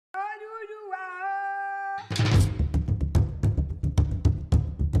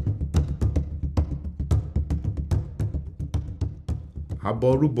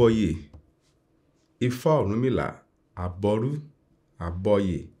Àbọrúbọyè, ìfa-orunmila, àbọrú,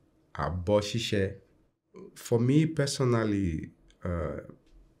 àbọyè, àbọṣíṣẹ. For me personally,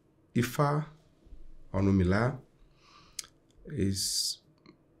 Ifá-Orunmila is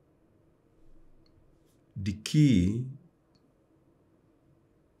the key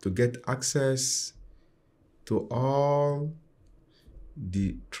to get access to all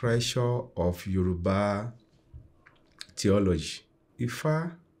the treasure of Yoruba theology.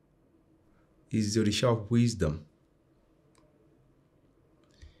 Ifá is the Òrìṣà of wisdom.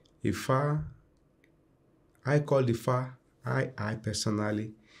 Ifá, I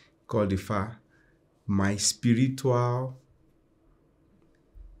personally call Ifá my spiritual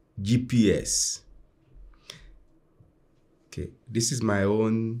GPS. Okay, this is my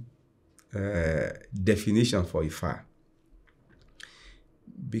own definition for Ifá.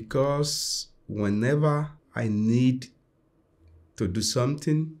 Because whenever I need to do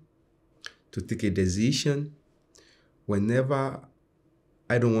something, to take a decision, whenever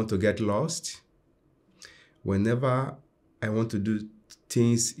I don't want to get lost, whenever I want to do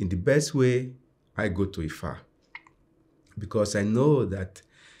things in the best way, I go to Ifá. Because I know that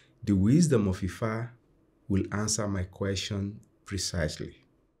the wisdom of Ifá will answer my question precisely.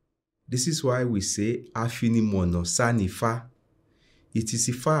 This is why we say, Afinimono San-Ifá. It is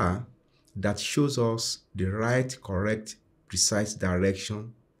Ifá that shows us the right, correct, precise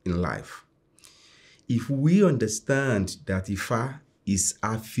direction in life. If we understand that Ifá is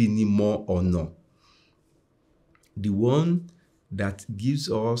Afinimono, the one that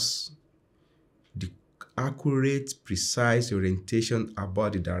gives us the accurate, precise orientation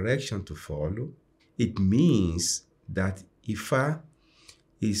about the direction to follow, it means that Ifá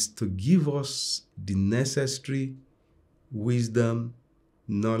is to give us the necessary wisdom,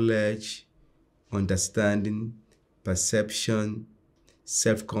 knowledge, understanding, perception,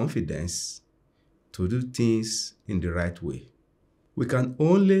 self-confidence to do things in the right way. We can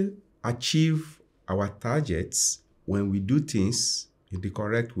only achieve our targets when we do things in the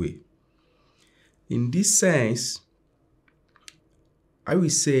correct way. In this sense, I will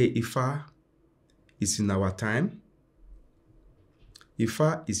say Ifá is in our time,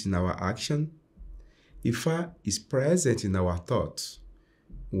 Ifá is in our action, Ifá is present in our thoughts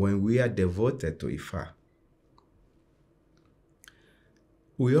when we are devoted to Ifá.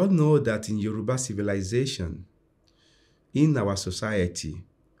 We all know that in Yoruba civilization, in our society,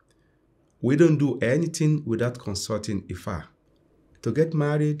 we don't do anything without consulting Ifá. To get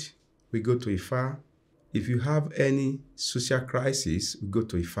married, we go to Ifá. If you have any social crisis, we go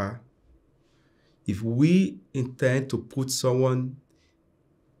to Ifá. If we intend to put someone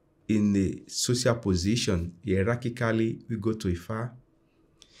in a social position, hierarchically, we go to Ifá.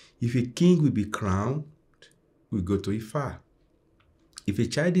 If a king will be crowned, we go to Ifá. If a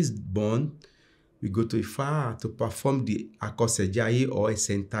child is born, we go to Ifá to perform the Àkọsẹ̀jayé or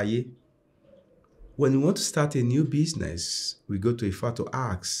Ẹ̀sẹ̀ntayé. When we want to start a new business, we go to Ifá to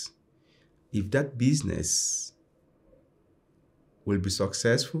ask if that business will be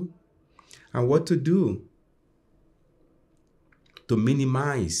successful and what to do to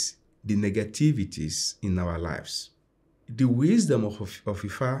minimize the negativities in our lives. The wisdom of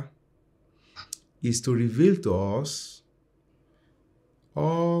Ifá is to reveal to us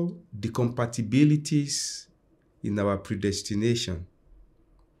all the compatibilities in our predestination.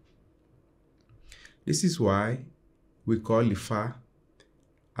 This is why we call Ifá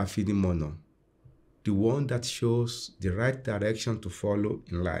Afinimono, the one that shows the right direction to follow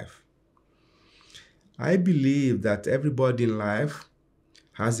in life. I believe that everybody in life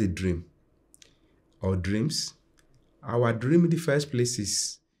has a dream or dreams. Our dream in the first place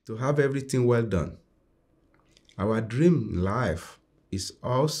is to have everything well done. Our dream in life is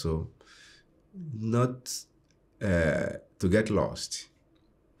also not to get lost.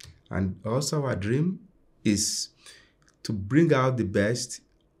 And also our dream is to bring out the best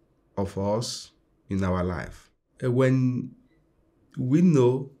of us in our life. When we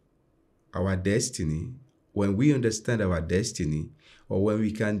know our destiny, when we understand our destiny, or when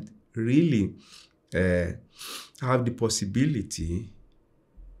we can really have the possibility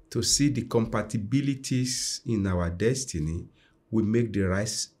to see the compatibilities in our destiny, we make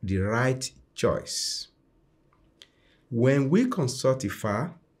the right choice. When we consult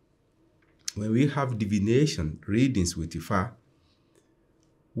Ifá, when we have divination readings with Ifá,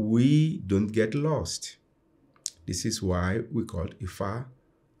 we don't get lost. This is why we call Ifá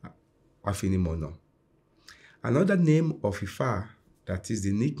Afinimono. Another name of Ifá, that is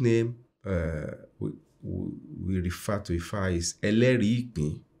the nickname we refer to Ifá is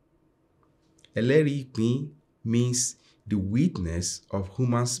rí-ìpín. Rí-ìpín means the witness of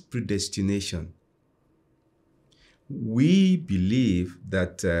human's predestination. We believe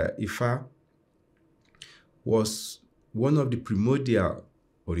that Ifá was one of the primordial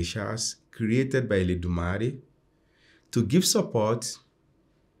Òrìsàs created by Elédùnmarè to give support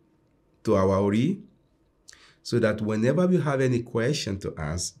to our Òrìs, so that whenever we have any question to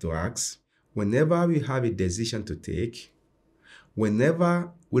ask, whenever we have a decision to take,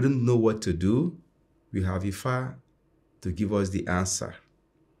 whenever we don't know what to do, we have Ifá to give us the answer.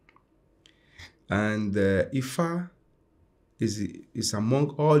 And Ifá is among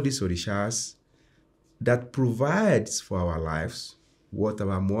all these Òrìsàs that provides for our lives what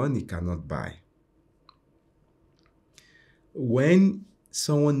our money cannot buy. When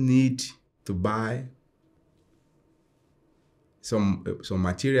someone needs to buy some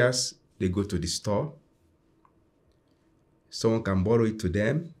materials, they go to the store. Someone can borrow it to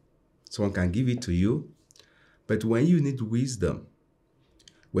them. Someone can give it to you. But when you need wisdom,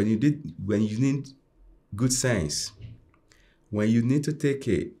 when you need good sense, when you need to take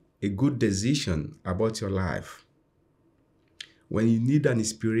a good decision about your life, when you need an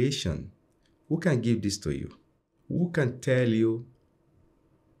inspiration, who can give this to you? Who can tell you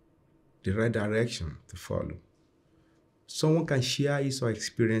the right direction to follow? Someone can share his or her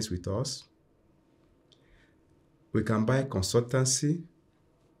experience with us. We can buy consultancy,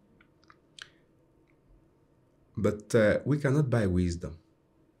 but we cannot buy wisdom.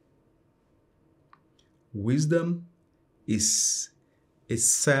 Wisdom is a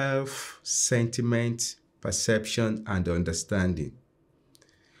self-sentiment, perception, and understanding.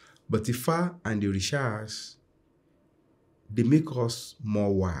 But Ifá and the Òrìsàs, they make us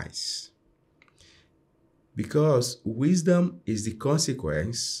more wise. Because wisdom is the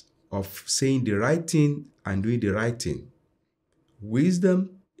consequence of saying the right thing and doing the right thing. Wisdom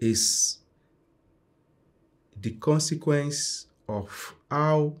is the consequence of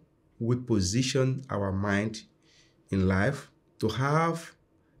how we position our mind in life to have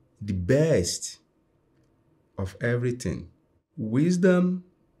the best of everything. Wisdom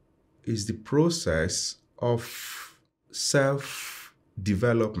is the process of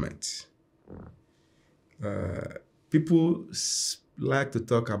self-development. People like to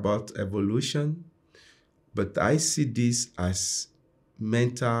talk about evolution, but I see this as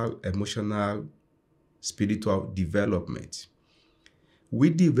mental, emotional, spiritual development.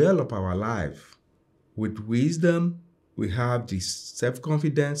 We develop our life. With wisdom, we have the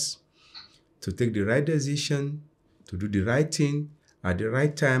self-confidence to take the right decision, to do the right thing at the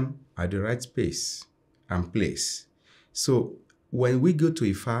right time, at the right space and place. So when we go to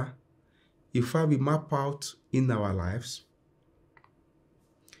Ifá, we map out in our lives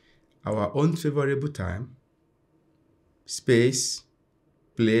our own favorable time, space,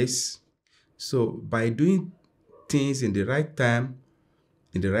 place. So by doing things in the right time,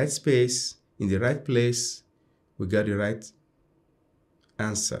 in the right space, in the right place, we get the right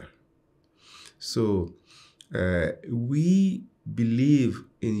answer. So we believe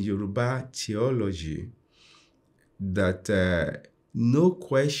in Yoruba theology that no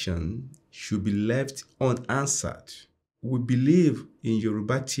question should be left unanswered. We believe in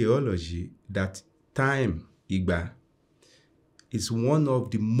Yoruba theology that time, Igba, is one of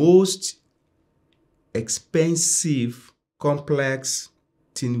the most expensive, complex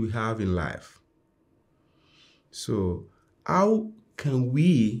things we have in life. So how can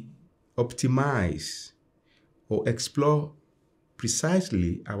we optimize or explore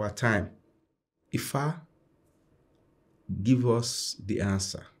precisely our time? Ifá give us the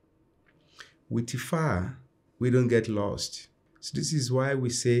answer. With Ifá, we don't get lost. So this is why we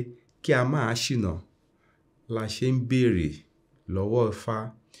say, kí a máa ṣìnà, la ṣe ń béèrè lọ́wọ́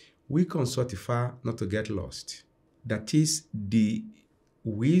Ifá. We consult Ifá not to get lost. That is, the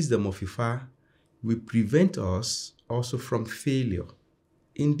wisdom of Ifá will prevent us also from failure.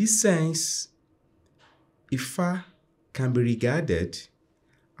 In this sense, Ifá can be regarded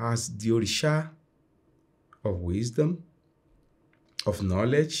as the Òrìṣà of wisdom, of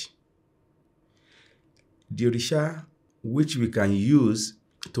knowledge, the Òrìṣà which we can use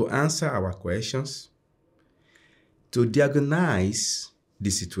to answer our questions, to diagnose the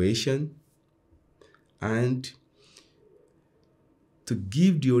situation, and to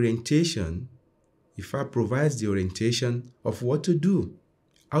give the orientation. Ifá provides the orientation of what to do,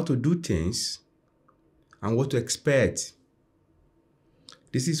 how to do things, and what to expect.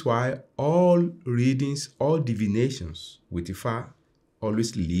 This is why all readings, all divinations with Ifá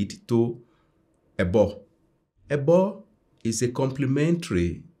always lead to Ẹbọ. Ẹbọ is a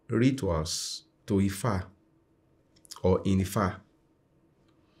complementary rituals to Ifá or n-Ifá,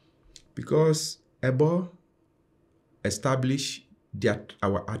 because Ebo establish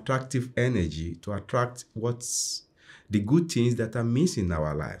our attractive energy to attract what's the good things that are missing in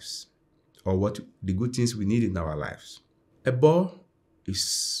our lives, or what the good things we need in our lives. Ebo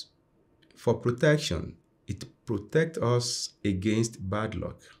is for protection. It protects us against bad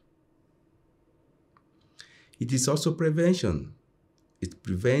luck. It is also prevention. It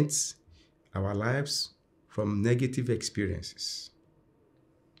prevents our lives from negative experiences.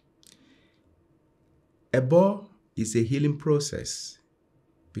 Ebo is a healing process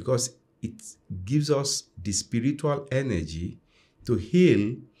because it gives us the spiritual energy to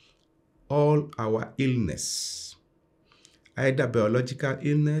heal all our illness, either biological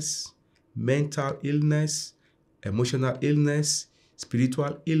illness, mental illness, emotional illness,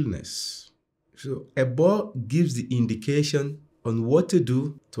 spiritual illness. So Ebo gives the indication on what to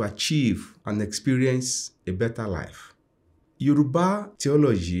do to achieve and experience a better life. Yoruba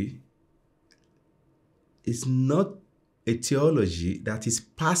theology is not a theology that is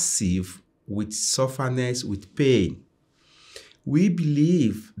passive with sufferness, with pain. We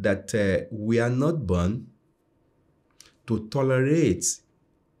believe that we are not born to tolerate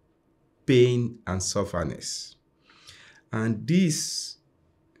pain and sufferness. And this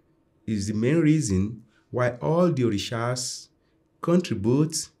is the main reason why all the Òrìsàs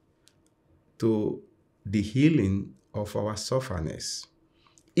contribute to the healing of our sufferness.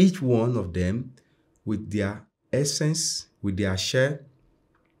 Each one of them with their essence, with their share,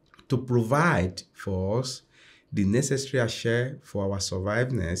 to provide for us the necessary share for our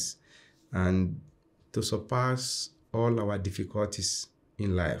surviveness and to surpass all our difficulties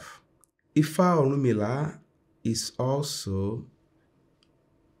in life. Ifa-Orunmila is also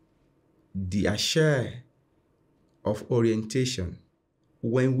the share of orientation.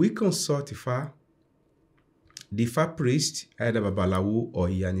 When we consult Ifá, the Ifá priest, either bàbáláwo or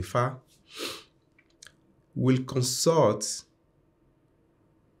n-Ifá, will consult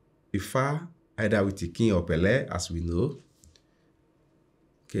Ifá either with ikin or pele, as we know,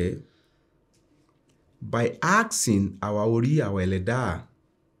 okay, by asking our Òrìs, our Ẹlẹ́dàá,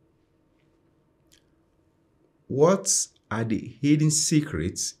 what are the hidden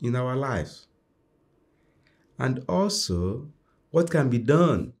secrets in our lives? And also, what can be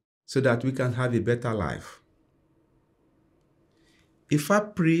done so that we can have a better life?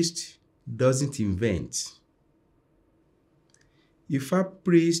 Ifá priest doesn't invent. Ifá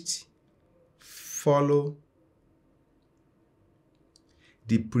priest follow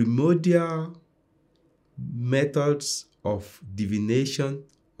the primordial methods of divination,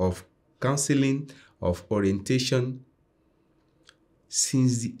 of counseling, of orientation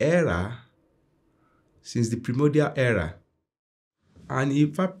since the primordial era. And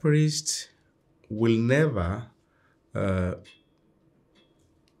Ifá priest will never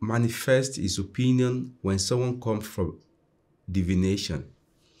manifest his opinion when someone comes from divination.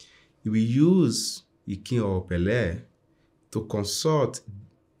 He will use ikin or pele to consult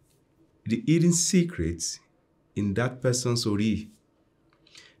the hidden secrets in that person's Òrìs,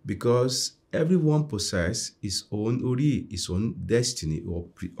 because everyone possesses his own Òrìs, his own destiny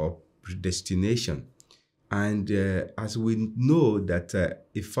or predestination. And as we know that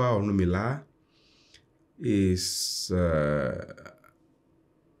ifa-orunmila is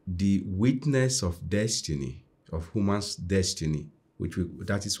the witness of destiny, of human's destiny,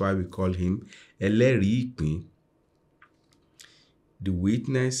 that is why we call him rí-ìpín, the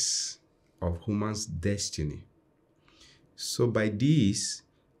witness of human's destiny. So by this,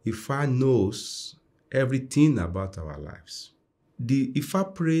 Ifá knows everything about our lives. The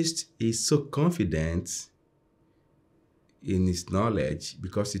Ifá priest is so confident in his knowledge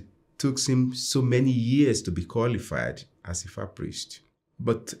because it took him so many years to be qualified as Ifá priest.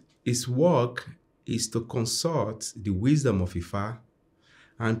 But his work is to consult the wisdom of Ifá,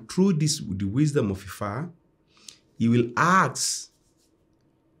 and through the wisdom of Ifá, he will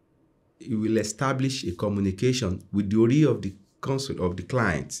establish a communication with the Òrìs of the consult of the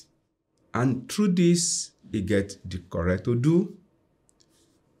client. And through this, he gets the correct Odu,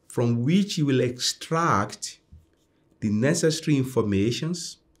 from which he will extract the necessary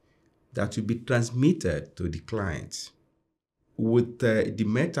informations that will be transmitted to the client. With the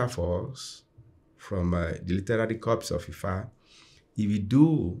metaphors from the literary corpus of Ifá, he will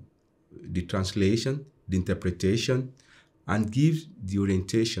do the translation, the interpretation, and give the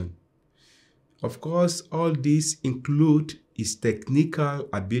orientation. Of course, all these include his technical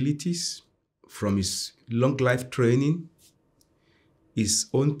abilities from his long life training, his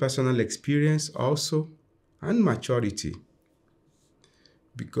own personal experience also, and maturity.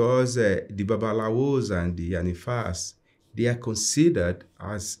 because the Babálawos and the n-Ifás, they are considered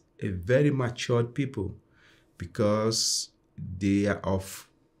as a very matured people because they are of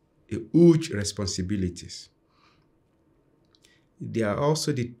a huge responsibilities. They are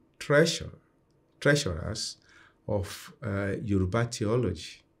also the treasurers of Yoruba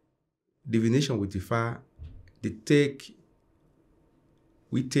theology. Divination with Ifá,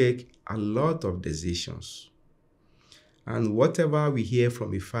 we take a lot of decisions. And whatever we hear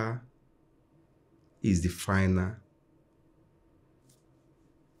from Ifá is the final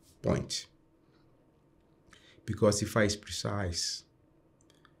point. Because Ifá is precise.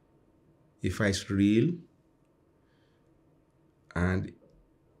 Ifá is real. And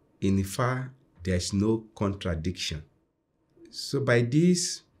in Ifá, there is no contradiction. So by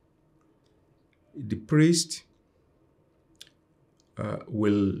this, the priest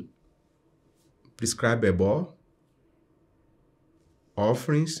will prescribe a ball,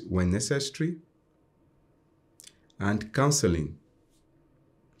 offerings when necessary, and counseling.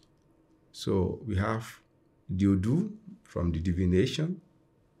 So we have the Odu from the divination,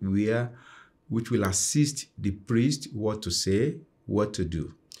 which will assist the priest what to say, what to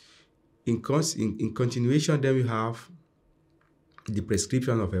do. In continuation, then we have the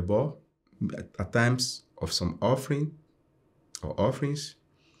prescription of a ball, at times of some offering or offerings,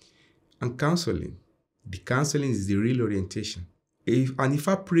 and counseling. The counseling is the real orientation. If an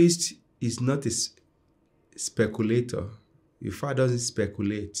Ifá priest is not a speculator, Ifá doesn't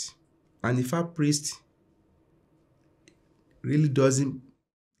speculate. An Ifá priest really doesn't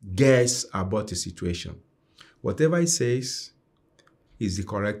guess about a situation. Whatever he says is the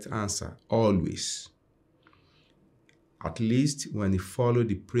correct answer, always. At least when he follows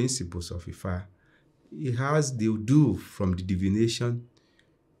the principles of Ifá, he has the Odu from the divination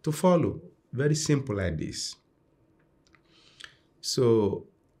to follow. Very simple like this. So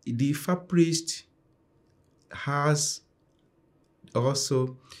the Ifá priest has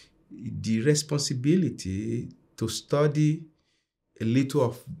also the responsibility to study a little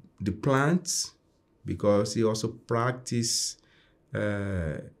of the plants, because he also practices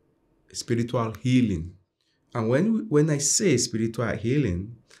spiritual healing. And when I say spiritual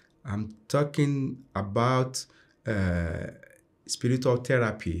healing, I'm talking about spiritual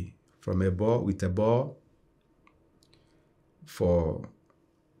therapy with a ball for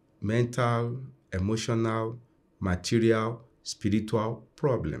mental, emotional, material, spiritual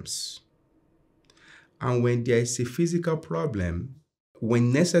problems. And when there is a physical problem,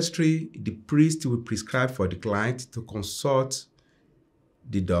 when necessary, the priest will prescribe for the client to consult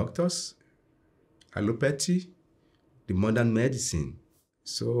the doctors, allopathy, the modern medicine.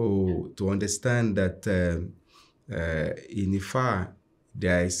 So to understand that in Ifá,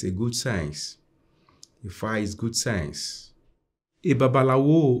 there is a good science. Ifá is good science. A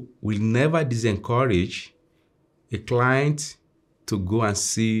Bàbáláwo will never disencourage a client to go and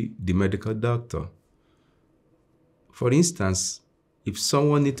see the medical doctor. For instance, if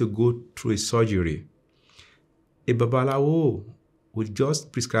someone needs to go through a surgery, a Bàbáláwo would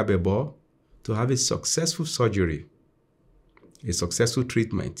just prescribe a ball to have a successful surgery, a successful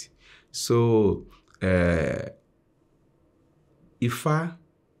treatment. So, Ifá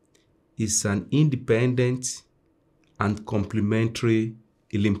is an independent and complementary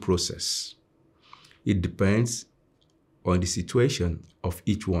healing process. It depends on the situation of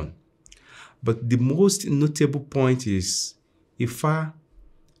each one. But the most notable point is Ifá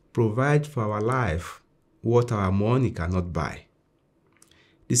provides for our life what our money cannot buy.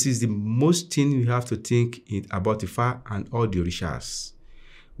 This is the most thing we have to think about Ifá and all the Òrìsàs.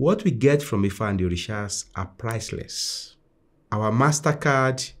 What we get from Ifá and the Òrìsàs are priceless. Our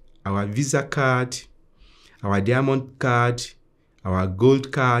MasterCard, our Visa card, our Diamond card, our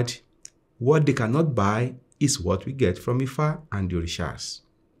Gold card, what they cannot buy is what we get from Ifá and the Òrìsàs.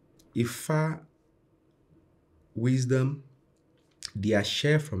 Ifá wisdom, their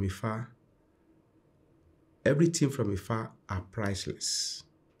share from Ifá, everything from Ifá are priceless.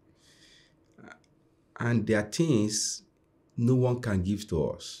 And there are things no one can give to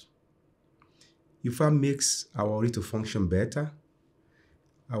us. Ifá makes our Òrìs to function better,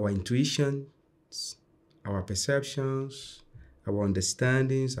 our intuitions, our perceptions, our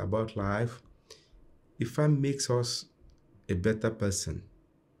understandings about life. Ifá makes us a better person.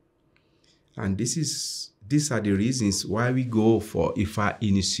 And these are the reasons why we go for Ifá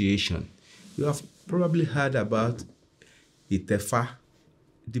initiation. You have probably heard about Ìtẹ̀fá.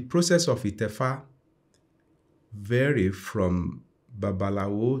 The process of Ìtẹ̀fá varies from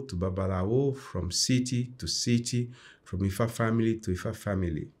Bàbáláwo to Bàbáláwo, from city to city, from Ifá family to Ifá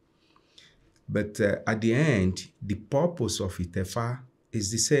family. But at the end, the purpose of Ìtẹ̀fá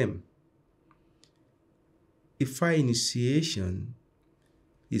is the same. Ifá initiation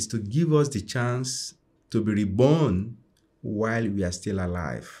is to give us the chance to be reborn while we are still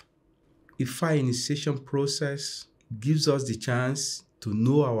alive. Ifá initiation process gives us the chance to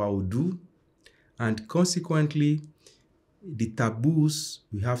know our Odu and consequently the taboos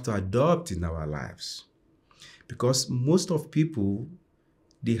we have to adopt in our lives. Because most of people,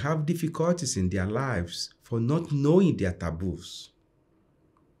 they have difficulties in their lives for not knowing their taboos.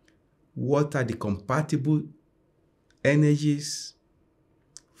 What are the compatible energies,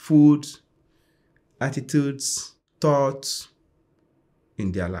 foods, attitudes, thoughts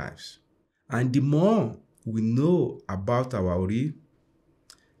in their lives? And the more we know about our Ori,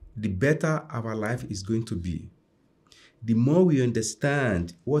 the better our life is going to be. The more we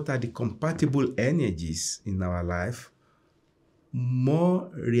understand what are the compatible energies in our life, more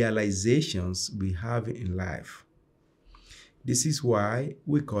realizations we have in life. This is why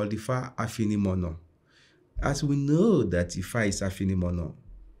we call Ifá Afinimono, as we know that Ifá is Afinimono,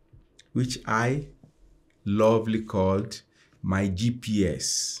 which I lovely called my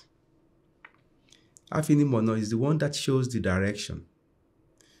GPS. Afinimono is the one that shows the direction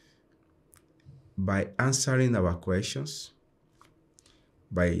by answering our questions,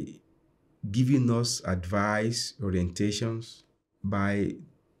 by giving us advice, orientations, by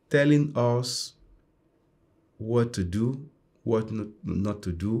telling us what to do, what not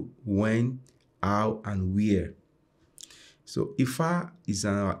to do, when, how, and where. So Ifá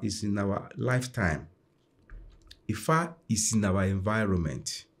is in our lifetime. Ifá is in our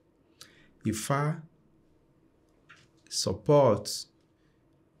environment. Ifá supports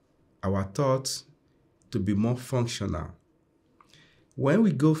our thoughts to be more functional. When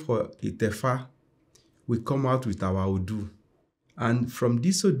we go for Itefa, we come out with our Odu. And from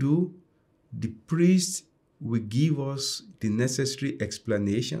this Odu, the priest will give us the necessary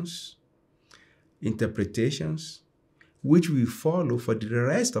explanations, interpretations, which we follow for the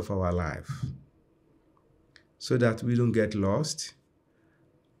rest of our life, so that we don't get lost.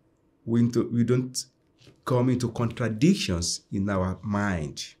 We don't come into contradictions in our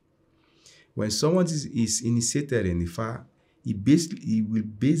mind. When someone is initiated in Ifá, he will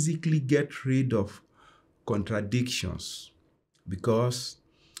basically get rid of contradictions, because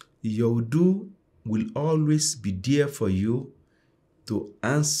your Odu will always be there for you to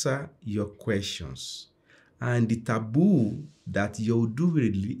answer your questions. And the taboo that your Odu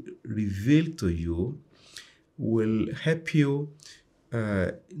will reveal to you will help you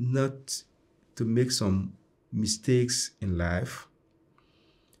not to make some mistakes in life,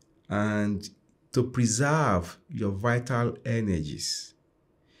 and to preserve your vital energies.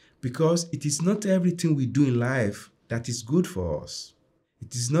 Because it is not everything we do in life that is good for us.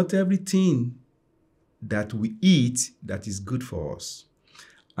 It is not everything that we eat that is good for us.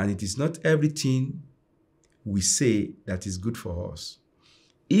 And it is not everything we say that is good for us.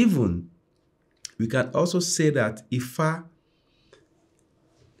 Even, we can also say that Ifá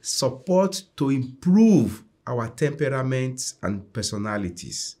support to improve our temperaments and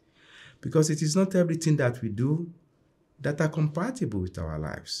personalities, because it is not everything that we do that are compatible with our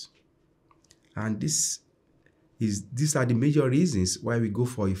lives. And these are the major reasons why we go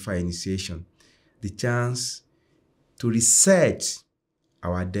for Ifá initiation, the chance to reset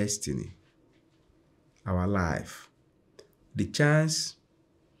our destiny, our life, the chance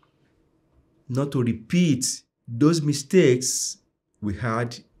not to repeat those mistakes we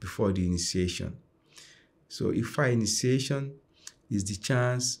had before the initiation. So Ifá initiation is the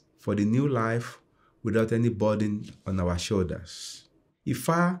chance for the new life without any burden on our shoulders.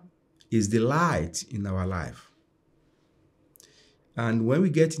 Ifá is the light in our life. And when we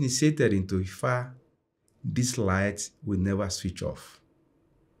get initiated into Ifá, this light will never switch off.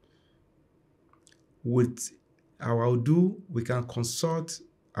 With our Odu, we can consult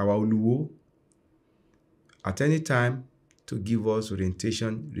our Oluwo at any time to give us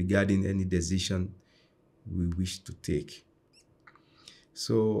orientation regarding any decision we wish to take.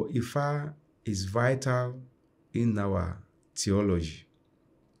 So Ifá is vital in our theology,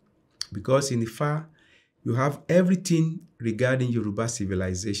 because in Ifá, you have everything regarding Yoruba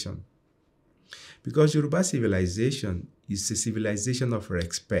civilization. Because Yoruba civilization is a civilization of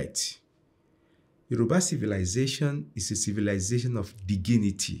respect. Yoruba civilization is a civilization of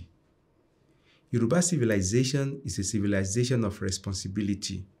dignity. Yoruba civilization is a civilization of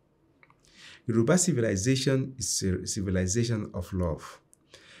responsibility. Yoruba civilization is a civilization of love.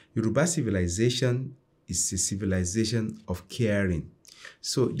 Yoruba civilization is a civilization of caring.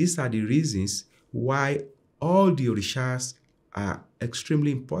 So these are the reasons why all the Òrìs are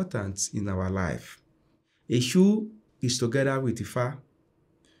extremely important in our life. Eshu is together with Ifá.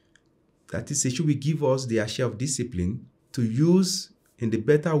 that is, Eshu will give us the share of discipline to use in the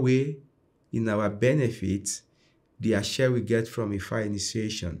better way, in our benefit, the share we get from Ifá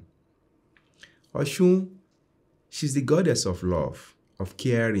initiation. Oshun, she's the goddess of love, of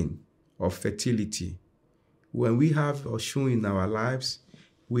caring, of fertility. When we have Oshun in our lives,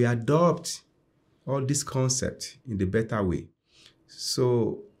 we adopt all these concepts in the better way.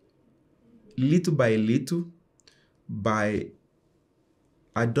 So, little by little, by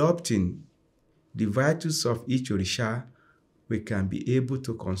adopting the virtues of each Orisha, we can be able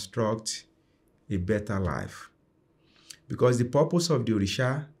to construct a better life. Because the purpose of the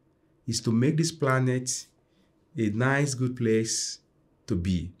Orisha is to make this planet a nice, good place to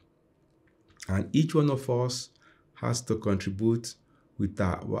be. And each one of us has to contribute with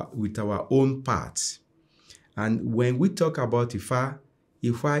our own part. And when we talk about Ifá,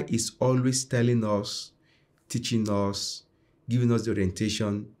 Ifá is always telling us, teaching us, giving us the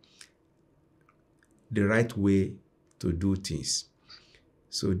orientation, the right way to do things.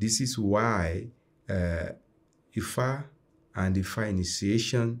 So this is why Ifá and Ifá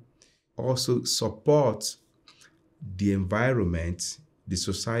initiation also support the environment, the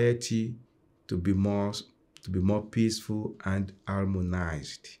society to be more peaceful and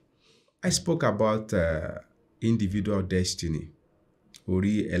harmonized. I spoke about individual destiny,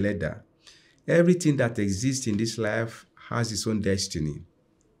 Ori Eleda. Everything that exists in this life has its own destiny.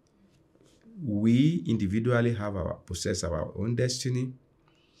 We individually possess our own destiny.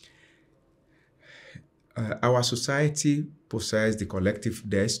 Our society possesses the collective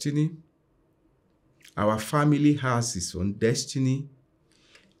destiny. Our family has its own destiny.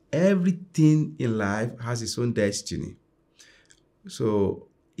 Everything in life has its own destiny. So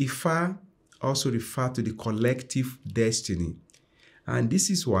Ifá also refers to the collective destiny. And this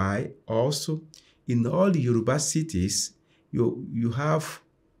is why also in all the Yoruba cities, you have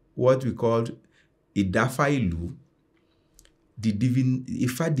what we call Ìdáfá-ìlú, the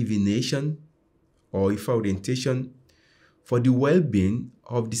Ifá divination or Ifá orientation for the well-being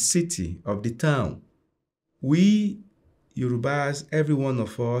of the city, of the town. We Yorubas, every one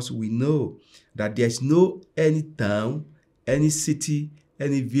of us, we know that there's no any town, any city,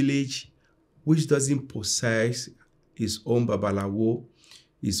 any village which doesn't possess its own bàbáláwo,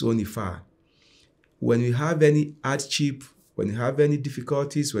 its own Ifá. When you have any hardship, when you have any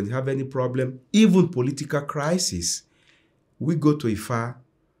difficulties, when you have any problem, even political crisis, we go to Ifá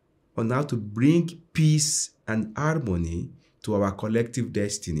on how to bring peace and harmony to our collective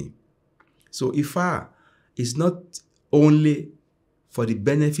destiny. So Ifá is not only for the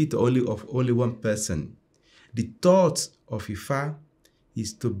benefit of only one person. The thought of Ifá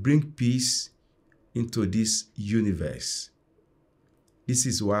is to bring peace into this universe. This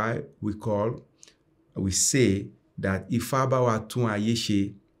is why we say that Ifá bá wa tún ayé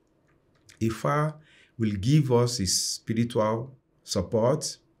ṣe. Ifá will give us his spiritual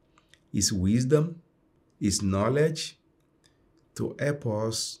support, his wisdom, his knowledge to help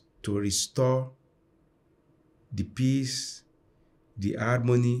us to restore the peace, the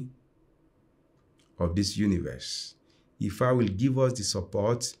harmony of this universe. Ifá will give us the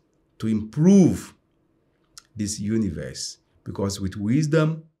support to improve this universe, because with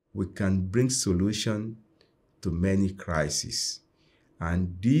wisdom, we can bring solution to many crises.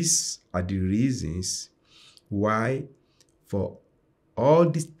 And these are the reasons why for all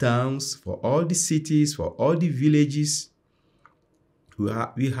the towns, for all the cities, for all the villages,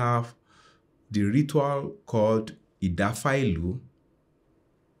 we have the ritual called Ìdáfá-ìlú,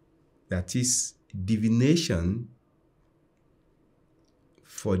 that is divination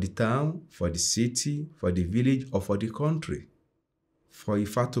for the town, for the city, for the village, or for the country. For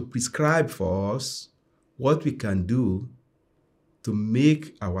Ifá to prescribe for us what we can do to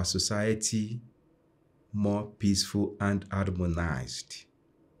make our society more peaceful and harmonized.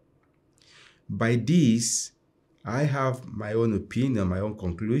 By this, I have my own opinion, my own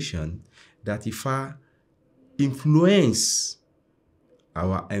conclusion, that Ifá influence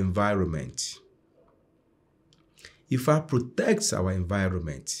our environment. Ifá protects our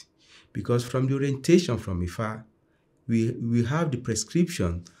environment, because from the orientation from Ifá, we have the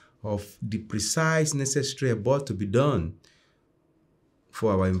prescription of the precise necessary about to be done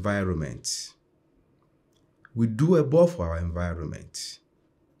for our environment. We do above for our environment.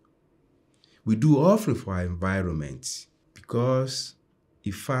 We do offering for our environment, because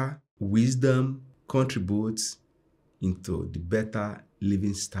Ifá wisdom contributes into the better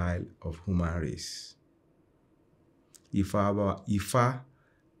living style of human race.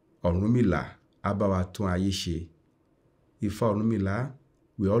 Ifá-Orunmila á bá wa tún ayé ṣe. Ifa-orunmila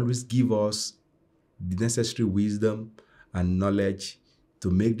will always give us the necessary wisdom and knowledge to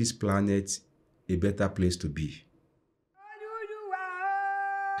make this planet a better place to be.